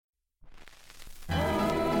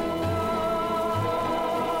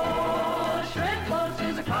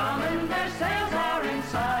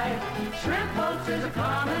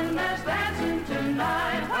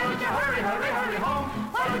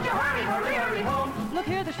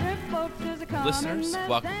Listeners,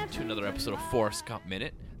 welcome to another episode of Forrest Gump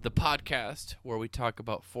Minute, the podcast where we talk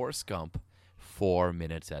about Forrest Gump 4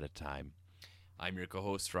 minutes at a time. I'm your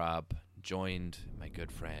co-host, Rob, joined my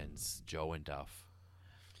good friends, Joe and Duff.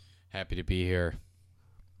 Happy to be here.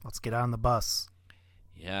 Let's get on the bus.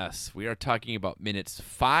 Yes, we are talking about minutes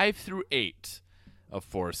 5 through 8 of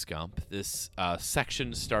Forrest Gump. This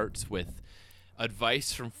section starts with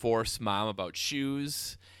advice from Forrest's mom about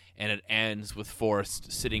shoes, and it ends with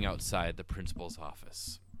Forrest sitting outside the principal's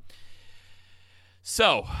office.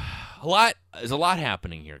 So, there's a lot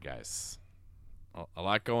happening here, guys. A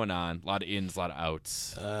lot going on, a lot of ins, a lot of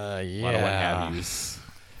outs, Yeah. a lot of what have yous.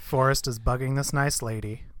 Forrest is bugging this nice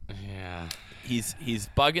lady. Yeah. He's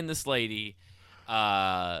bugging this lady.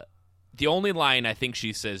 The only line I think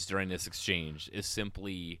she says during this exchange is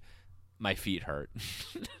simply, "My feet hurt."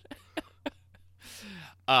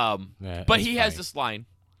 But he has this line.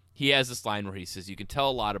 He has this line where he says, "You can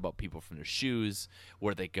tell a lot about people from their shoes,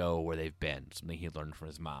 where they go, where they've been." Something he learned from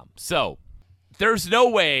his mom. So there's no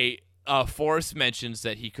way Forrest mentions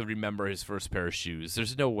that he could remember his first pair of shoes.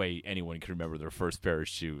 There's no way anyone can remember their first pair of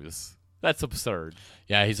shoes. That's absurd.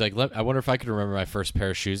 Yeah, he's like, I wonder if I could remember my first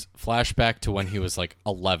pair of shoes. Flashback to when he was like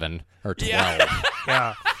 11 or 12.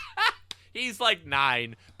 Yeah. He's like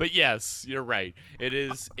 9, but yes, you're right. It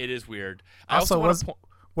is weird. Also,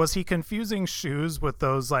 was he confusing shoes with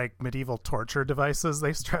those like medieval torture devices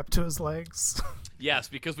they strap to his legs? Yes,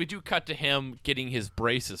 because we do cut to him getting his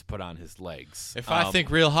braces put on his legs. If I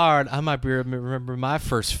think real hard, I might remember my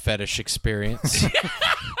first fetish experience.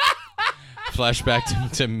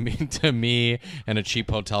 Flashback to me in a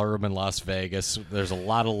cheap hotel room in Las Vegas. There's a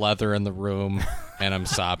lot of leather in the room, and I'm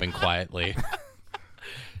sobbing quietly.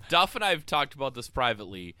 Duff and I have talked about this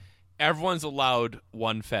privately. Everyone's allowed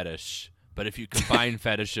one fetish, but if you combine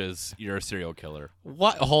fetishes, you're a serial killer.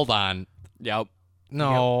 What? Hold on. Yep.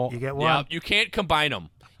 No. You get one. Yep. You can't combine them.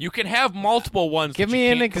 You can have multiple ones. Give but me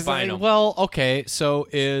you an can't combine example. them. Well, okay. So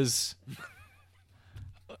is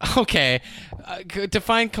okay.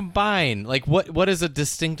 Define combine. Like what is a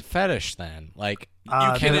distinct fetish then? Like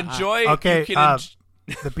You can enjoy. Okay. You can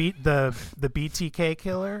The BTK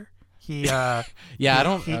killer. He yeah. I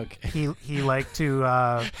don't. he liked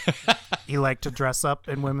to dress up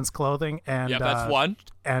in women's clothing and yeah, that's one.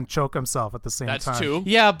 and choke himself at the same That's time. 2.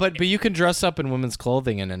 Yeah, but you can dress up in women's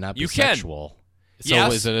clothing and not be You can. sexual. So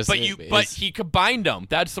Yes, is it but he combined them.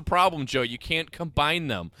 That's the problem, Joe. You can't combine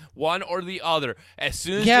them, one or the other. As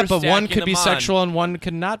soon as yeah, you're but one stacking could be them on- sexual and one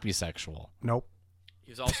could not be sexual. Nope.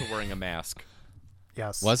 He was also wearing a mask.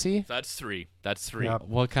 Yes. Was he? That's 3. That's 3. Yep.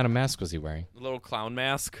 What kind of mask was he wearing? A little clown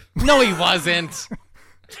mask. No, he wasn't.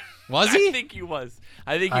 Was he? I think he was.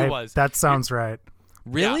 He was. That sounds right.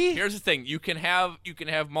 Really? Yeah, here's the thing: you can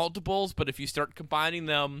have multiples, but if you start combining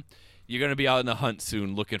them, you're gonna be out in the hunt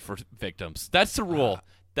soon looking for victims. That's the rule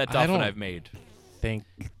that Duff and I've made. Think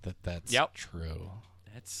that's Yep. true.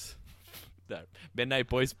 That's that Midnight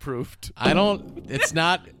Boys proved. I don't. It's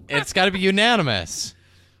not. It's got to be unanimous.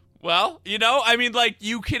 Well, like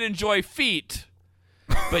you can enjoy feet,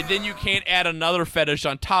 but then you can't add another fetish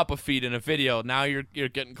on top of feet in a video. Now you're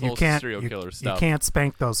getting close to serial killer stuff. You can't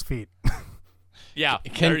spank those feet. Yeah,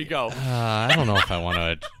 there you go. I don't know if I want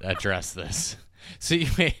to address this. So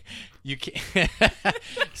you can.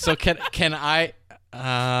 So can I?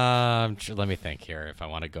 Let me think here. If I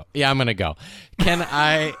want to go, yeah, I'm gonna go. Can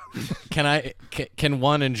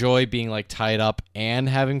one enjoy being like tied up and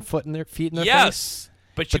having feet in their face? Yes,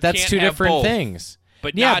 but that's can't two have different both. things.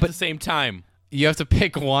 But yeah, not at the same time. You have to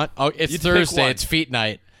pick one. Oh, it's You pick Thursday. one. It's feet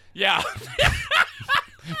night. Yeah.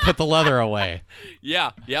 Put the leather away.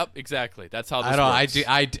 Yeah. Yep. Exactly. That's how this I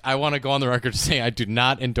works. I want to go on the record saying I do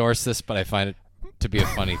not endorse this, but I find it to be a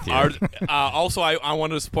funny theory. Also, I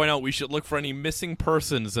wanted to point out we should look for any missing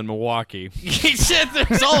persons in Milwaukee. Shit,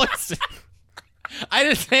 there's always. I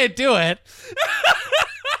didn't say do it.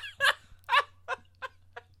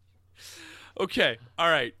 Okay. All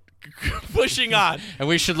right. Pushing on. And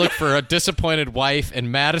we should look for a disappointed wife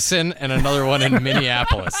in Madison and another one in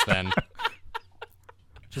Minneapolis then.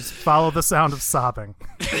 Just follow the sound of sobbing.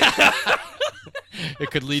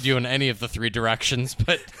 It could lead you in any of the 3 directions,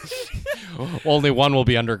 but only one will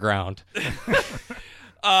be underground.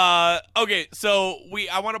 Okay, so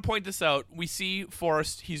I want to point this out. We see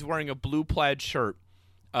Forrest, he's wearing a blue plaid shirt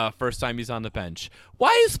first time he's on the bench.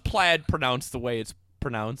 Why is plaid pronounced the way it's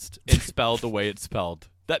pronounced and spelled the way it's spelled?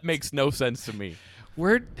 That makes no sense to me.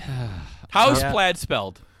 How's plaid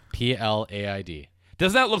spelled? Plaid.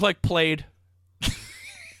 Doesn't that look like played?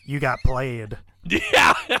 You got played.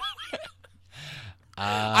 Yeah.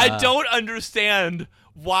 I don't understand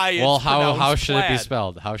why it's Well, how pronounced should it be plaid.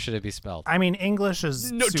 spelled? How should it be spelled? I mean, English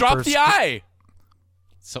is No, super drop the I.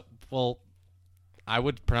 So, well, I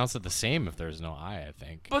would pronounce it the same if there's no I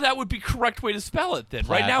think. But that would be correct way to spell it then.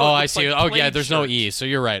 Right Plaid. now, Oh, it I looks see. like Oh, yeah, plaid there's no shirt. E, so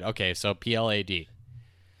you're right. Okay, so PLAD.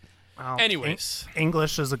 Well, Anyways.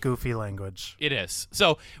 English is a goofy language. It is.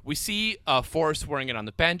 So we see Forrest wearing it on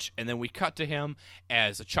the bench, and then we cut to him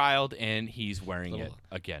as a child, and he's wearing it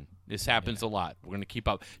again. This happens a lot. We're going to keep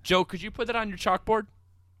up. Joe, could you put that on your chalkboard?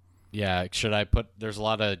 Yeah, should I put? There's a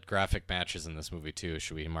lot of graphic matches in this movie too.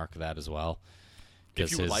 Should we mark that as well?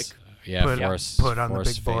 If you would like. Yeah, Put- Forrest, put on the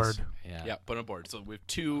Forrest big face. board. Yeah. Yeah, put on board. So we have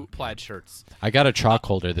 2 plaid shirts. I got a chalk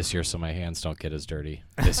holder this year, so my hands don't get as dirty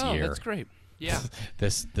this Oh, year. that's great. Yeah.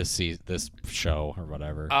 This show or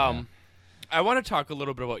whatever. I want to talk a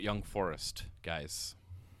little bit about young Forrest, guys.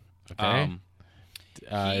 Okay.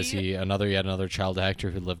 Is he yet another child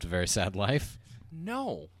actor who lived a very sad life?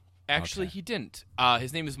 No, actually, Okay. he didn't.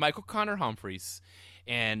 His name is Michael Connor Humphreys,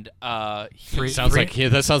 and he Three- Sounds like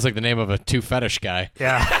that sounds like the name of a two fetish guy.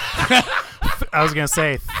 Yeah. I was gonna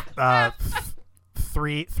say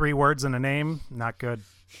three words in a name, not good.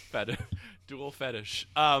 dual fetish.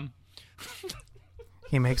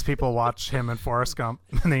 He makes people watch him and Forrest Gump,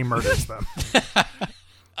 and then he murders them.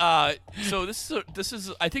 So this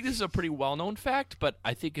is I think this is a pretty well known fact, but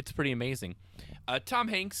I think it's pretty amazing. Tom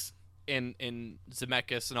Hanks and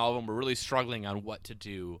Zemeckis and all of them were really struggling on what to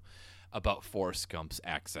do about Forrest Gump's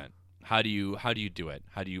accent. How do you do it?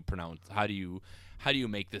 How do you pronounce? How do you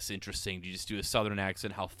make this interesting? Do you just do a Southern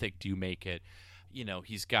accent? How thick do you make it? You know,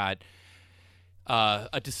 he's got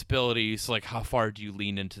a disability, so like how far do you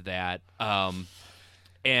lean into that?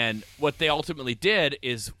 And what they ultimately did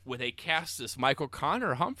is when they cast this Michael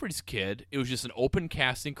Connor Humphreys kid, it was just an open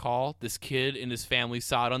casting call. This kid and his family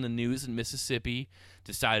saw it on the news in Mississippi,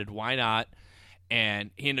 decided why not,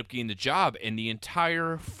 and he ended up getting the job. And the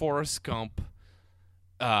entire Forrest Gump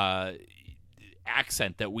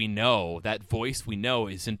accent that we know, that voice we know,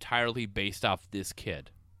 is entirely based off this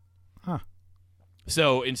kid. Huh.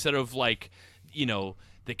 So instead of like, you know,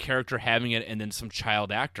 the character having it and then some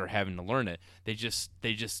child actor having to learn it, they just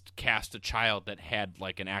cast a child that had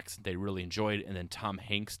like an accent they really enjoyed, and then Tom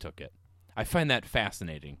Hanks took it. I find that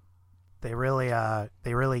fascinating. They really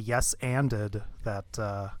yes-anded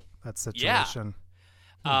that situation.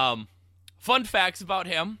 Fun facts about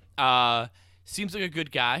him. Seems like a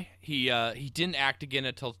good guy. He didn't act again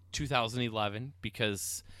until 2011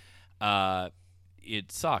 because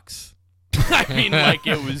it sucks. I mean, like,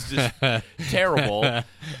 it was just terrible.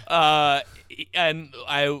 And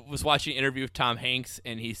I was watching an interview with Tom Hanks,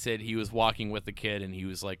 and he said he was walking with the kid, and he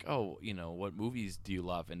was like, "Oh, you know, what movies do you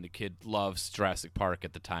love?" And the kid loves Jurassic Park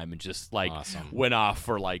at the time, and just like Awesome. went off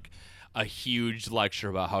for like a huge lecture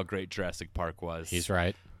about how great Jurassic Park was. He's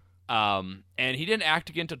right. And he didn't act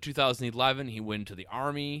again until 2011. He went to the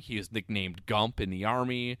Army. He was nicknamed Gump in the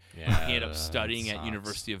Army. Yeah, He ended up studying that at sucks.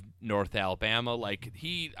 University of North Alabama. Like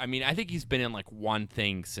I think he's been in like one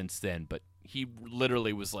thing since then, but he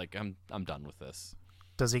literally was like, I'm done with this.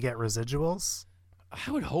 Does he get residuals?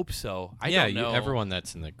 I would hope so. I yeah, don't know. everyone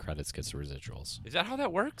that's in the credits gets the residuals. Is that how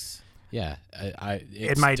that works? Yeah,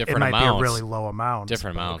 It might be a really low amount.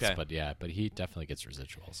 different amounts, Okay. but he definitely gets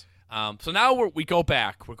residuals. So now we go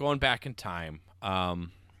back. We're going back in time.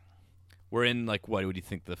 We're in like, what do you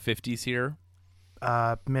think, the 50s here?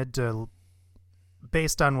 Mid to,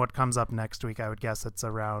 based on what comes up next week, I would guess it's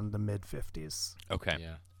around the mid 50s. Okay.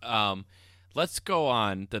 Yeah. Let's go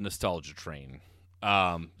on the nostalgia train.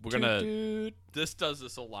 We're gonna. This does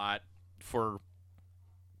this a lot for.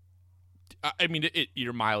 I mean,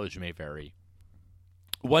 your mileage may vary.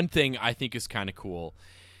 One thing I think is kind of cool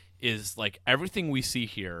is like everything we see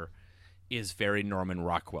here is very Norman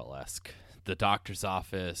Rockwell-esque. The doctor's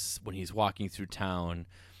office, when he's walking through town,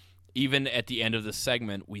 even at the end of the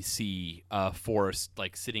segment, we see Forrest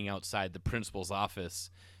like sitting outside the principal's office,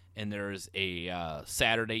 and there's a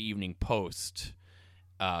Saturday Evening Post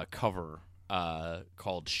cover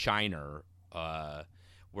called Shiner,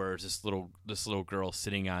 where this little girl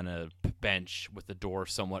sitting on a bench with the door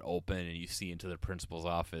somewhat open, and you see into the principal's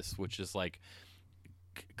office, which is like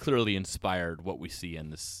clearly inspired what we see in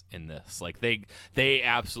this. Like they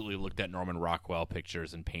absolutely looked at Norman Rockwell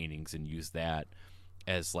pictures and paintings and used that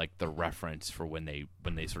as like the reference for when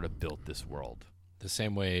they sort of built this world. The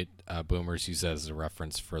same way boomers use that as a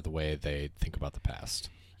reference for the way they think about the past.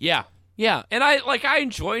 Yeah, and I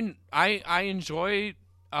enjoy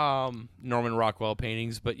Norman Rockwell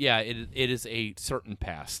paintings, but yeah, it is a certain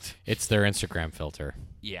past. It's their Instagram filter.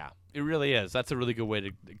 Yeah, it really is. That's a really good way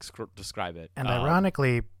to describe it. And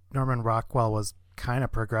ironically, Norman Rockwell was kind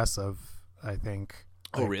of progressive, I think.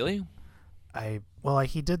 Oh, really?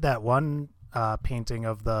 he did that one painting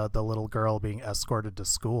of the little girl being escorted to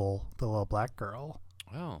school, the little black girl.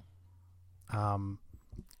 Oh. And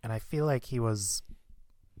I feel like he was.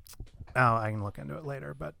 Oh, I can look into it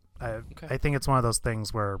later, but I think it's one of those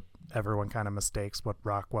things where everyone kind of mistakes what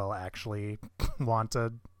Rockwell actually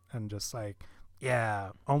wanted, and just like, yeah,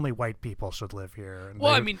 only white people should live here. And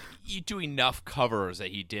well, I mean, you do enough covers that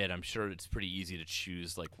he did. I'm sure it's pretty easy to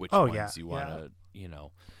choose like which ones you want to, you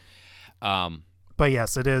know. But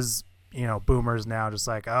yes, it is. You know, boomers now just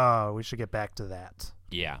like, oh, we should get back to that.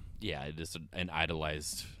 Yeah, it is an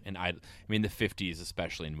idolized, I mean, the 50s,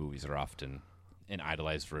 especially in movies, are often an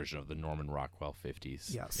idolized version of the Norman Rockwell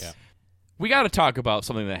 50s. Yes. Yeah. We got to talk about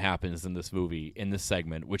something that happens in this movie, in this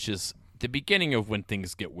segment, which is the beginning of when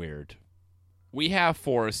things get weird. We have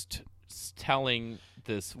Forrest telling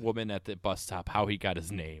this woman at the bus stop how he got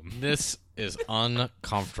his name. This is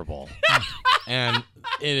uncomfortable. And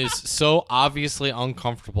it is so obviously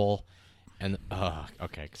uncomfortable. And okay,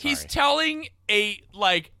 sorry. He's telling a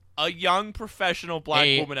young professional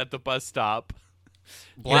black woman at the bus stop,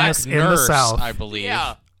 black in the nurse, South. I believe,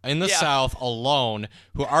 in the South alone,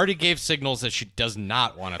 who already gave signals that she does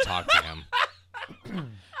not want to talk to him.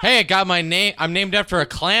 Hey, I got my name. I'm named after a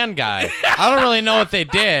Klan guy. I don't really know what they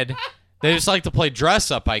did. They just like to play dress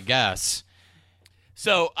up, I guess.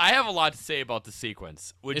 So I have a lot to say about the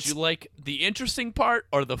sequence. Would you like the interesting part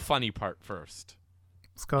or the funny part first?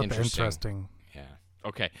 Let's go with the interesting. Yeah.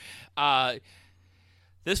 Okay.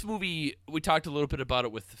 This movie, we talked a little bit about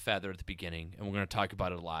it with the feather at the beginning, and we're going to talk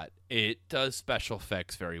about it a lot. It does special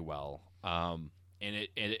effects very well.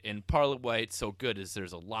 And part of why it's so good is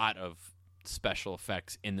there's a lot of special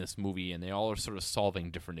effects in this movie, and they all are sort of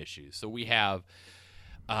solving different issues. So we have,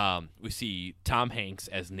 we see Tom Hanks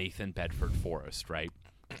as Nathan Bedford Forrest, right?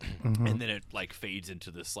 Mm-hmm. And then it fades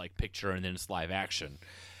into this picture, and then it's live action.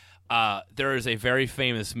 There is a very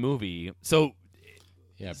famous movie. So,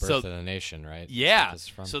 Birth of the Nation, right? Yeah.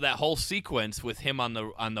 So that whole sequence with him on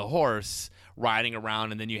the horse riding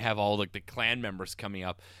around, and then you have all the Klan members coming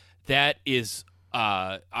up. That is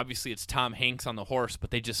obviously it's Tom Hanks on the horse,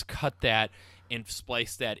 but they just cut that and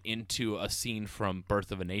spliced that into a scene from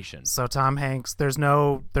Birth of a Nation. So Tom Hanks, there's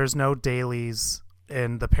no dailies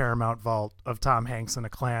in the Paramount vault of Tom Hanks in a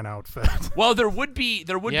Klan outfit. Well, there would be at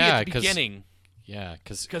the beginning. Yeah,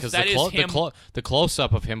 because the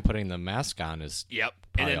close-up of him putting the mask on is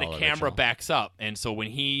and then the camera backs up, and so when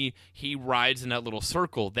he rides in that little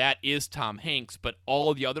circle, that is Tom Hanks, but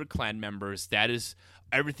all the other Klan members, that is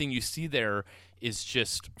everything you see there is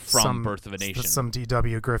just from Birth of a Nation. Some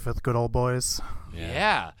D.W. Griffith, good old boys.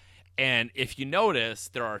 Yeah, and if you notice,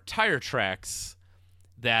 there are tire tracks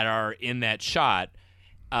that are in that shot.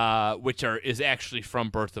 Which is actually from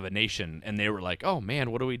Birth of a Nation, and they were like, "Oh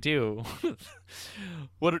man, what do we do?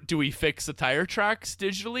 What do we fix the tire tracks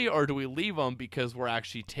digitally, or do we leave them because we're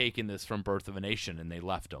actually taking this from Birth of a Nation?" And they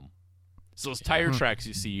left them. So those tire tracks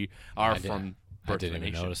you see are from Birth of a Nation. I didn't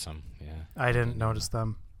even notice them. Yeah, I didn't notice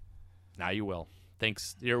them. Now you will.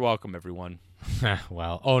 Thanks. You're welcome, everyone.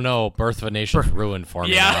 Well, oh no, Birth of a Nation's ruined for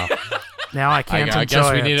me now. Now I can't I enjoy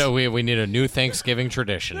guess it. we need a new Thanksgiving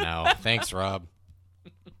tradition now. Thanks, Rob.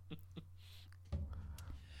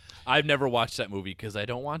 I've never watched that movie because I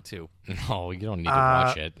don't want to. No, you don't need to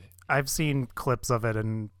watch it. I've seen clips of it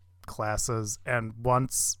in classes, and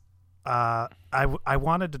once I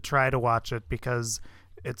wanted to try to watch it because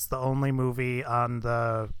it's the only movie on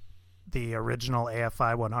the original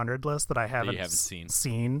AFI 100 list that I haven't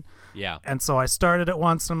seen. Yeah. And so I started it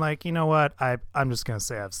once, and I'm like, you know what? I'm just going to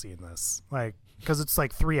say I've seen this. Because it's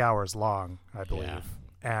 3 hours long, I believe.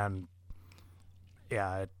 Yeah. And,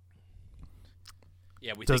 yeah,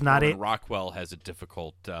 we think Norman Rockwell has a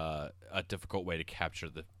difficult way to capture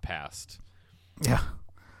the past.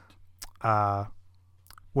 Yeah.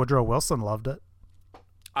 Woodrow Wilson loved it.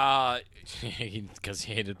 Because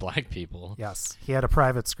he hated black people. Yes, he had a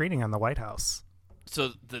private screening in the White House.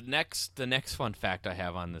 So the next fun fact I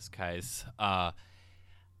have on this, guys, I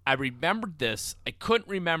remembered this. I couldn't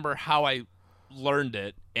remember how I learned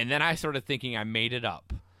it, and then I started thinking I made it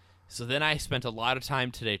up. So then I spent a lot of time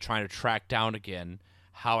today trying to track down again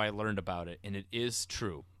how I learned about it, and it is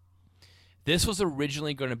true. This was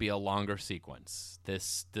originally going to be a longer sequence.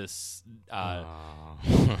 This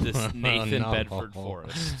Nathan Bedford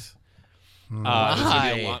Forrest.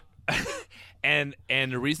 And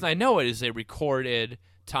the reason I know it is they recorded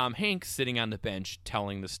Tom Hanks sitting on the bench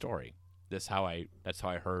telling the story. That's how I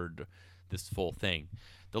heard this full thing.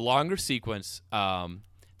 The longer sequence,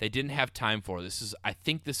 they didn't have time for. I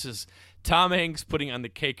think this is Tom Hanks putting on the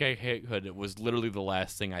KKK hood. It was literally the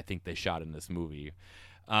last thing I think they shot in this movie.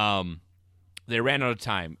 The they ran out of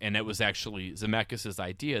time, and it was actually Zemeckis'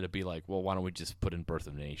 idea to be like, well, why don't we just put in Birth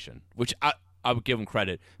of a Nation? Which I would give him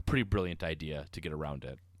credit. Pretty brilliant idea to get around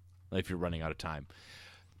it, if you're running out of time.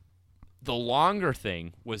 The longer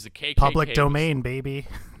thing was the KKK. Public domain, baby.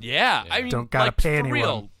 Yeah, I mean, don't gotta like, pay for anyone.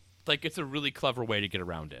 real. Like, it's a really clever way to get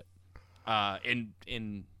around it. I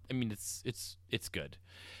mean, it's good.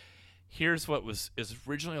 Here's what is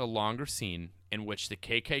originally a longer scene in which the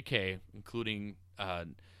KKK, including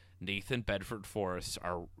Nathan Bedford Forrest,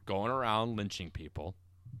 are going around lynching people.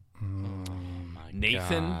 Oh my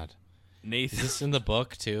Nathan. God. Is this in the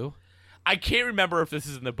book too? I can't remember if this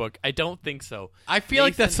is in the book. I don't think so. I feel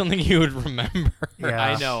like that's something you would remember. Yeah.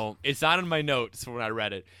 I know. It's not in my notes when I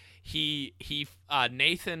read it.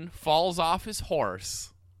 Nathan falls off his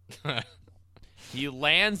horse. He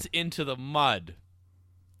lands into the mud.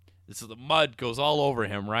 So the mud goes all over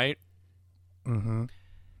him, right? Mm-hmm.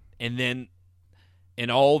 And then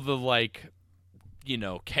in all the, like,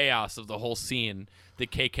 chaos of the whole scene, the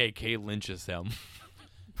KKK lynches him.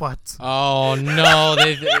 What? Oh no!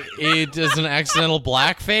 It is an accidental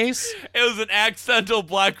blackface. It was an accidental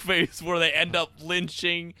blackface where they end up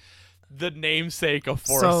lynching the namesake of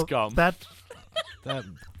Forrest Gump. That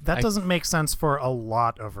doesn't make sense for a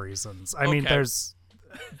lot of reasons. I mean, there's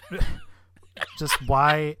just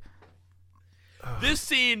why this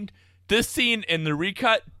scene in the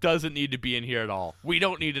recut doesn't need to be in here at all. We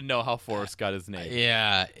don't need to know how Forrest got his name.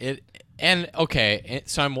 Yeah.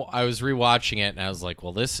 So I was rewatching it and I was like,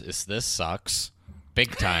 well, this sucks,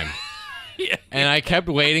 big time. Yeah. And I kept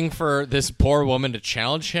waiting for this poor woman to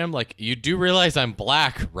challenge him. Like, you do realize I'm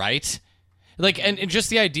black, right? Like, and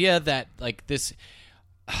just the idea that, like, this.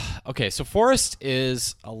 Okay, so Forrest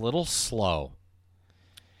is a little slow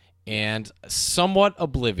and somewhat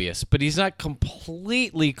oblivious, but he's not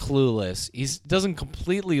completely clueless. He doesn't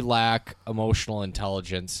completely lack emotional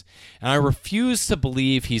intelligence, and I refuse to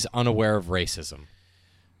believe he's unaware of racism.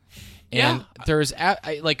 And there's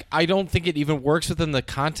I don't think it even works within the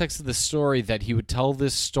context of the story that he would tell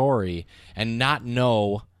this story and not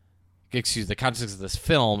know, the context of this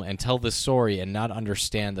film, and tell this story and not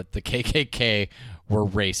understand that the KKK were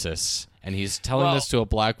racists. And he's telling this to a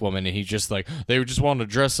black woman, and he just like, they just want to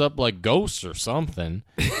dress up like ghosts or something.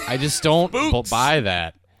 I just don't buy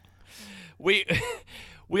that. We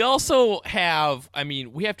also have, I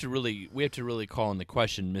mean, we have to really call into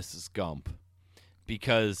question Mrs. Gump,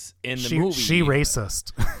 because in the movie she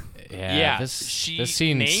racist. Yeah, this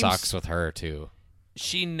scene sucks with her too.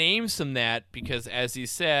 She names him that because, as he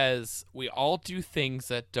says, we all do things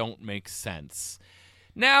that don't make sense.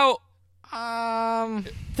 Now,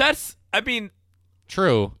 that's, I mean,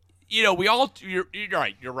 true. We all. You're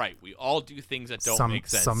right. You're right. We all do things that don't make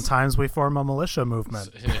sense. Sometimes we form a militia movement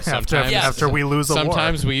after we lose a war.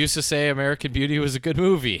 Sometimes we used to say American Beauty was a good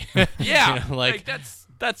movie. Yeah, like that's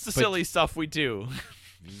the silly stuff we do.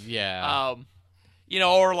 Yeah.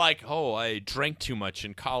 Or like, I drank too much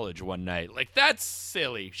in college one night. Like, that's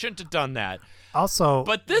silly. Shouldn't have done that. Also,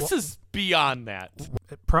 but this is beyond that.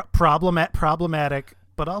 Problematic,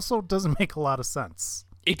 but also doesn't make a lot of sense.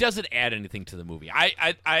 It doesn't add anything to the movie.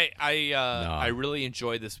 I really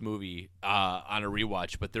enjoy this movie on a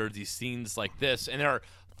rewatch, but there are these scenes like this, and they're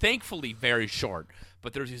thankfully very short.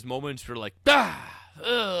 But there's these moments where you're like,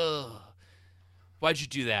 why'd you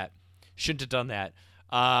do that? Shouldn't have done that.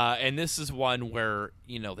 And this is one where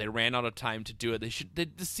they ran out of time to do it.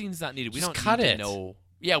 This scene's not needed. We don't cut need it. to know.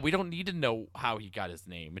 Yeah, we don't need to know how he got his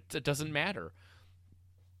name. It doesn't matter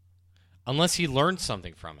unless he learned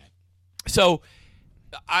something from it. So.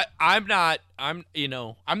 I'm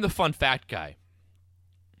the fun fact guy.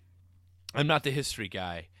 I'm not the history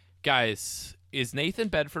guy. Guys, is Nathan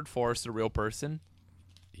Bedford Forrest a real person?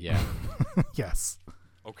 Yeah. Yes.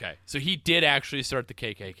 Okay. So he did actually start the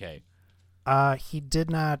KKK. He did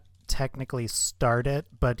not technically start it,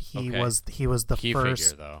 but he was the first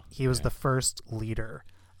figure, though. He was the first leader.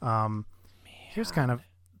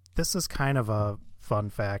 This is kind of a fun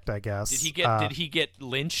fact, I guess. Did he get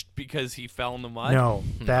lynched because he fell in the mud? No,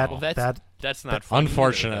 that's not funny.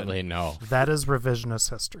 Unfortunately, no. That is revisionist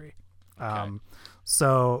history. Okay.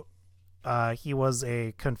 So he was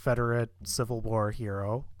a Confederate Civil War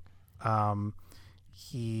hero.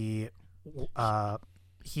 He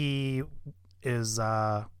is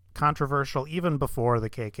controversial even before the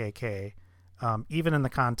KKK, even in the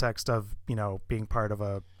context of being part of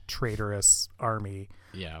a traitorous army.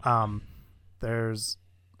 Yeah. There's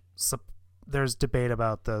debate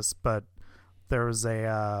about this, but there was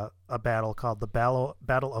a battle called the Battle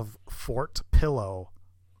of Fort Pillow,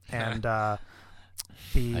 and I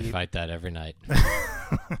fight that every night.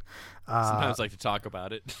 Sometimes I like to talk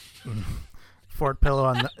about it. Fort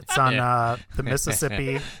Pillow. It's on the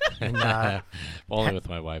Mississippi in Only with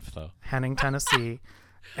my wife, though. Henning, Tennessee.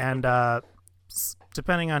 And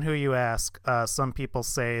depending on who you ask, some people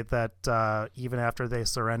say that even after they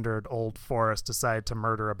surrendered, Old Forest decided to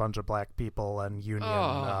murder a bunch of black people and Union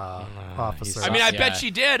officers. I mean, I bet she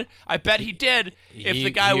did. I bet he did. If the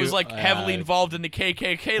guy was like heavily involved in the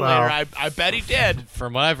KKK later, I bet he did.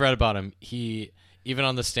 From what I've read about him, he, even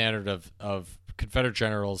on the standard of Confederate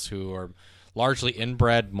generals who are largely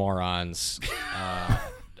inbred morons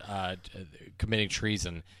committing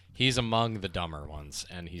treason, he's among the dumber ones,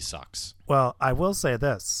 and he sucks. Well, I will say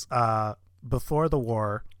this. Before the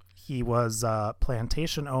war, he was a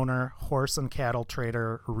plantation owner, horse and cattle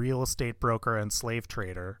trader, real estate broker, and slave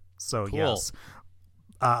trader. So, cool. Yes.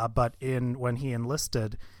 But when he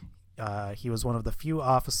enlisted, he was one of the few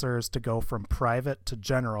officers to go from private to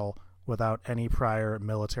general without any prior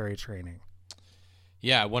military training.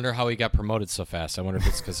 Yeah, I wonder how he got promoted so fast. I wonder if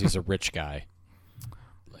it's because he's a rich guy.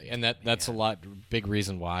 And that's a big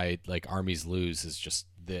reason why like armies lose is just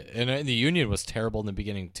and the Union was terrible in the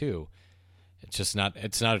beginning too. It's not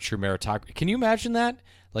a true meritocracy. Can you imagine that?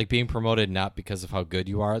 Like being promoted not because of how good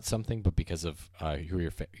you are at something, but because of who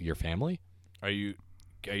your family? Are you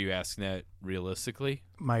asking that realistically?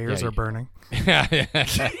 My ears are burning.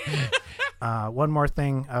 One more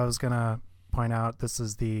thing I was gonna point out. This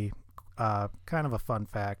is the kind of a fun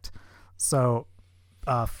fact. So.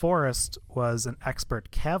 Forrest was an expert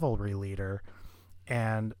cavalry leader,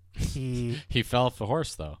 and he fell off the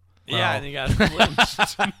horse though. Well, yeah, and he got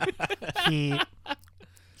lynched.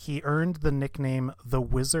 he earned the nickname the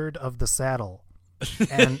Wizard of the Saddle.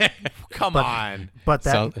 And come on, but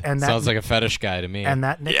that sounds like a fetish guy to me. And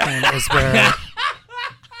that nickname is where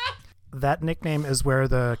that nickname is where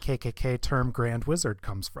the KKK term Grand Wizard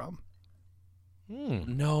comes from.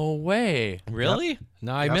 No way. Really? Yep.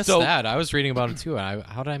 No, I missed that. I was reading about it too. How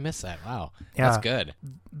did I miss that? Wow. Yeah. That's good.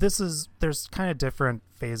 There's kind of different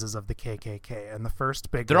phases of the KKK, and the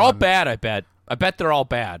first big They're all bad, I bet. I bet they're all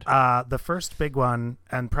bad. The first big one,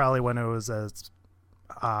 and probably when it was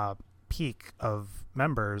a peak of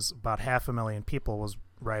members, about 500,000 people, was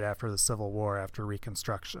right after the Civil War, after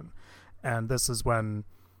Reconstruction. And this is when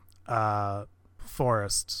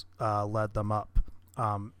Forrest led them up.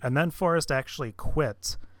 And then Forrest actually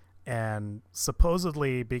quit, and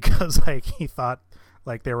supposedly because like he thought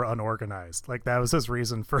like they were unorganized. Like that was his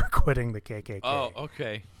reason for quitting the KKK. Oh,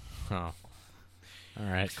 okay. Oh. All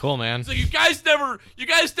right, cool, man. So you guys never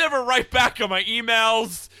write back on my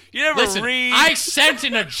emails. You never read. I sent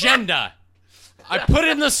an agenda. I put it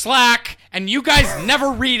in the Slack, and you guys never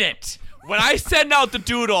read it. When I send out the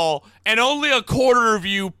doodle, and only a quarter of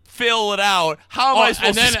you fill it out, how am I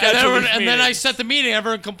supposed to schedule these and then I set the meeting.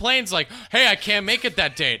 Everyone complains like, "Hey, I can't make it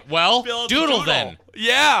that date." Well, doodle then.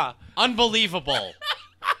 Yeah. Unbelievable.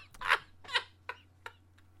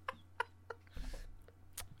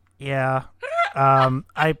 Yeah.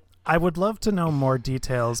 I would love to know more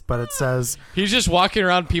details, but it says he's just walking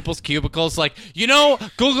around people's cubicles like,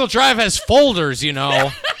 Google Drive has folders,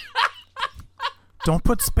 Don't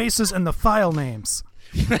put spaces in the file names.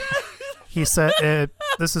 He said,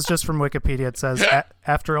 this is just from Wikipedia. It says,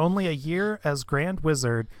 after only a year as Grand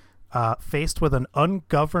Wizard, faced with an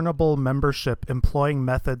ungovernable membership employing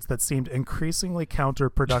methods that seemed increasingly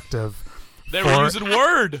counterproductive, they were using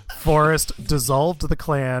word. Forrest dissolved the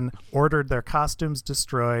Klan, ordered their costumes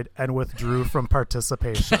destroyed, and withdrew from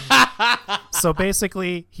participation. So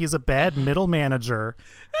basically, he's a bad middle manager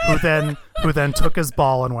who then took his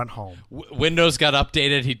ball and went home. Windows got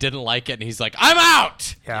updated. He didn't like it, and he's like, "I'm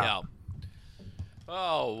out." Yeah.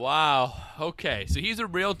 Oh, wow. Okay, so he's a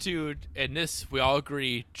real dude, and this, we all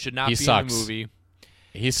agree, should not be sucks. in the movie.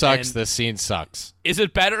 He sucks. And this scene sucks. Is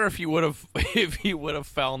it better if he would have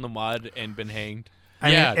fell in the mud and been hanged? I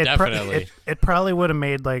mean, definitely. It probably would have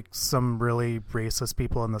made like some really racist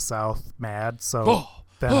people in the South mad. So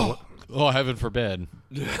heaven forbid.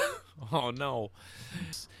 Oh no.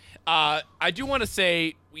 I do want to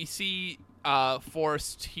say we see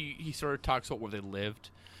Forrest. He sort of talks about where they lived,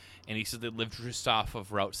 and he said they lived just off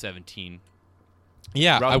of Route 17.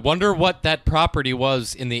 Yeah, I wonder what that property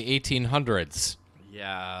was in the 1800s.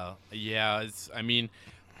 Yeah. I mean,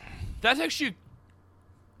 that's actually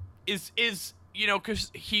is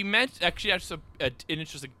because he meant actually that's an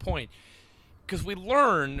interesting point, because we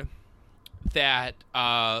learn that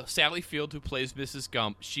Sally Field, who plays Mrs.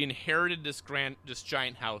 Gump, she inherited this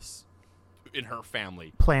giant house in her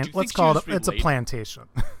family. Let's call it. It's a plantation.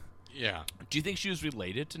 Yeah. Do you think she was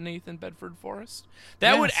related to Nathan Bedford Forrest?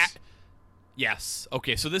 Yes.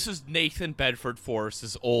 Okay, so this is Nathan Bedford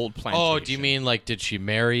Forrest's old plantation. Oh, do you mean like did she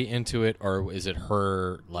marry into it, or is it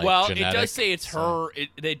her like well, genetic? it does say it's her.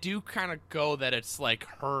 They do kind of go that it's like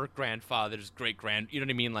her grandfather's great-grand. You know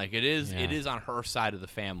what I mean? Like it is on her side of the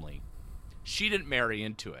family. She didn't marry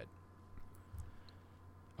into it.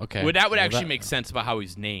 Okay. Well, that would actually make sense about how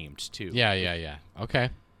he's named, too. Yeah. Okay.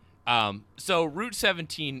 So Route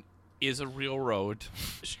 17 is a real road.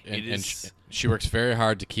 She works very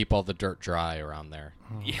hard to keep all the dirt dry around there.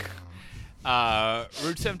 Yeah.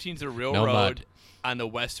 Route 17 is a real road mud. on the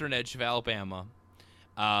western edge of Alabama.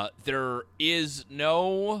 There is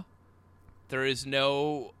no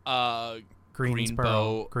Greenbow,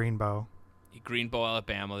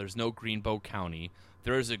 Alabama. There's no Greenbow County.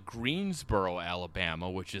 There is a Greensboro, Alabama,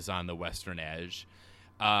 which is on the western edge.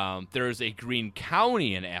 There is a Greene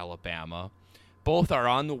County in Alabama. Both are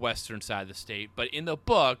on the western side of the state, but in the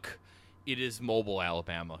book, it is Mobile,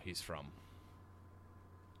 Alabama he's from.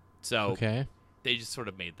 So they just sort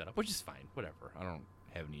of made that up, which is fine. Whatever. I don't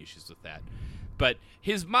have any issues with that. But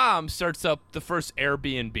his mom starts up the first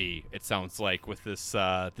Airbnb, it sounds like, with this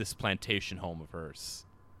this plantation home of hers.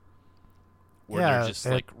 Where they're just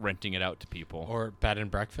like renting it out to people. Or bed and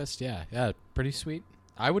breakfast. Yeah, pretty sweet.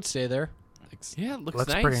 I would stay there. Yeah, it looks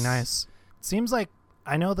pretty nice. Seems like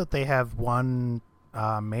I know that they have one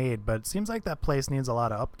maid, but it seems like that place needs a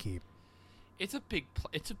lot of upkeep. It's a big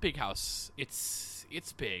house. It's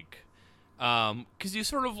big, because you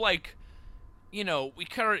sort of like, we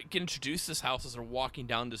kind of get introduced to this house as we're walking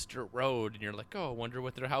down this dirt road, and you're like, oh, I wonder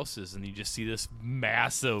what their house is, and you just see this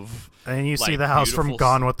massive, and you see the house from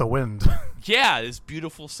Gone with the Wind. Yeah, this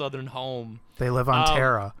beautiful southern home. They live on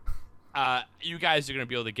Terra. You guys are gonna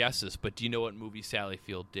be able to guess this, but do you know what movie Sally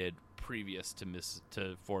Field did previous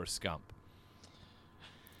to Forrest Gump?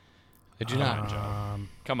 I do not.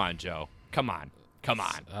 Come on, Joe. Come on. Is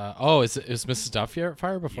Mrs.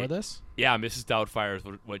 Doubtfire before this? Yeah, Mrs. Doubtfire is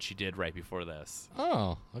what she did right before this.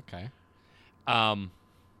 Oh, okay.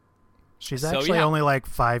 She's actually only like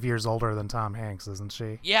 5 years older than Tom Hanks, isn't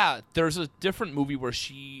she? Yeah, there's a different movie where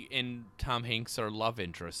she and Tom Hanks are love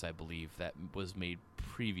interests, I believe, that was made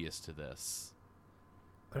previous to this.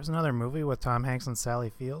 There's another movie with Tom Hanks and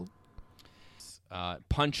Sally Field?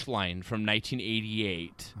 Punchline from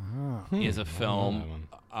 1988 is a film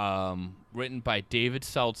written by David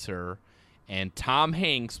Seltzer, and Tom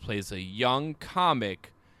Hanks plays a young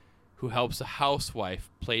comic who helps a housewife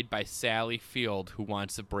played by Sally Field who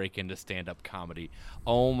wants to break into stand-up comedy.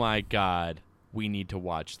 Oh my God, we need to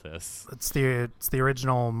watch this. It's the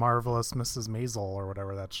original Marvelous Mrs. Maisel or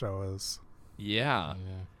whatever that show is. Yeah.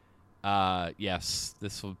 Yes,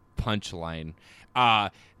 this will Punchline.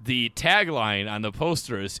 The tagline on the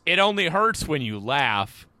poster is, "It only hurts when you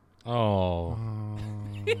laugh." Oh.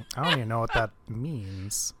 I don't even know what that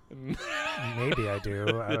means. Maybe I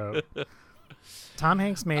do. Tom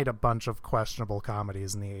Hanks made a bunch of questionable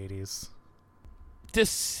comedies in the 80s. This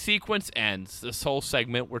sequence ends. This whole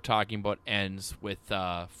segment we're talking about ends with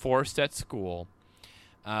Forrest at school,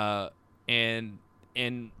 and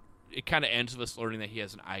it kind of ends with us learning that he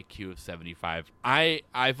has an IQ of 75. I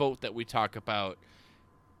vote that we talk about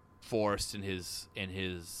Forrest and his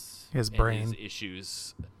brain, his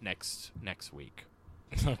issues next week.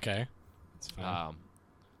 Okay, that's fine.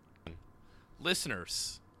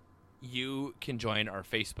 Listeners, you can join our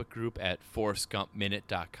Facebook group at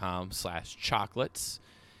forrestgumpminute.com/chocolates.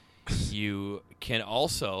 You can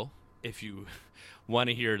also, if you want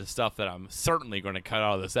to hear the stuff that I'm certainly going to cut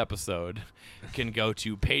out of this episode, can go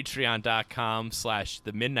to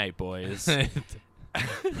patreon.com/themidnightboys.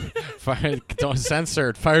 Don't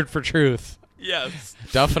censored. Fired for truth. Yes.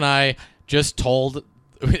 Duff and I just told.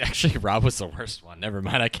 Actually, Rob was the worst one. Never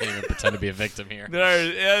mind. I can't even pretend to be a victim here.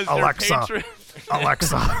 Alexa.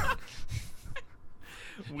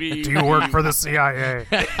 Do you work for the CIA?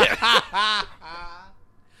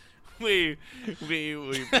 we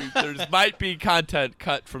there might be content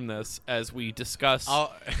cut from this as we discuss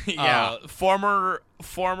former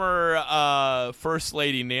First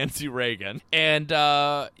Lady Nancy Reagan. And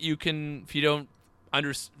you can, if you don't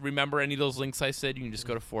remember any of those links I said, you can just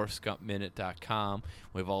go to forrestgumpminute.com.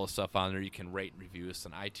 We have all the stuff on there. You can rate and review us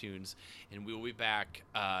on iTunes, and we'll be back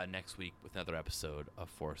next week with another episode of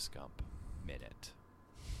Forrest Gump Minute.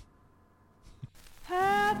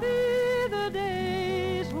 Happy the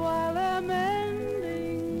days while they're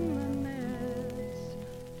mending the nets,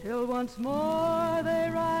 till once more they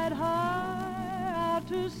ride high out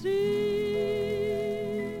to sea.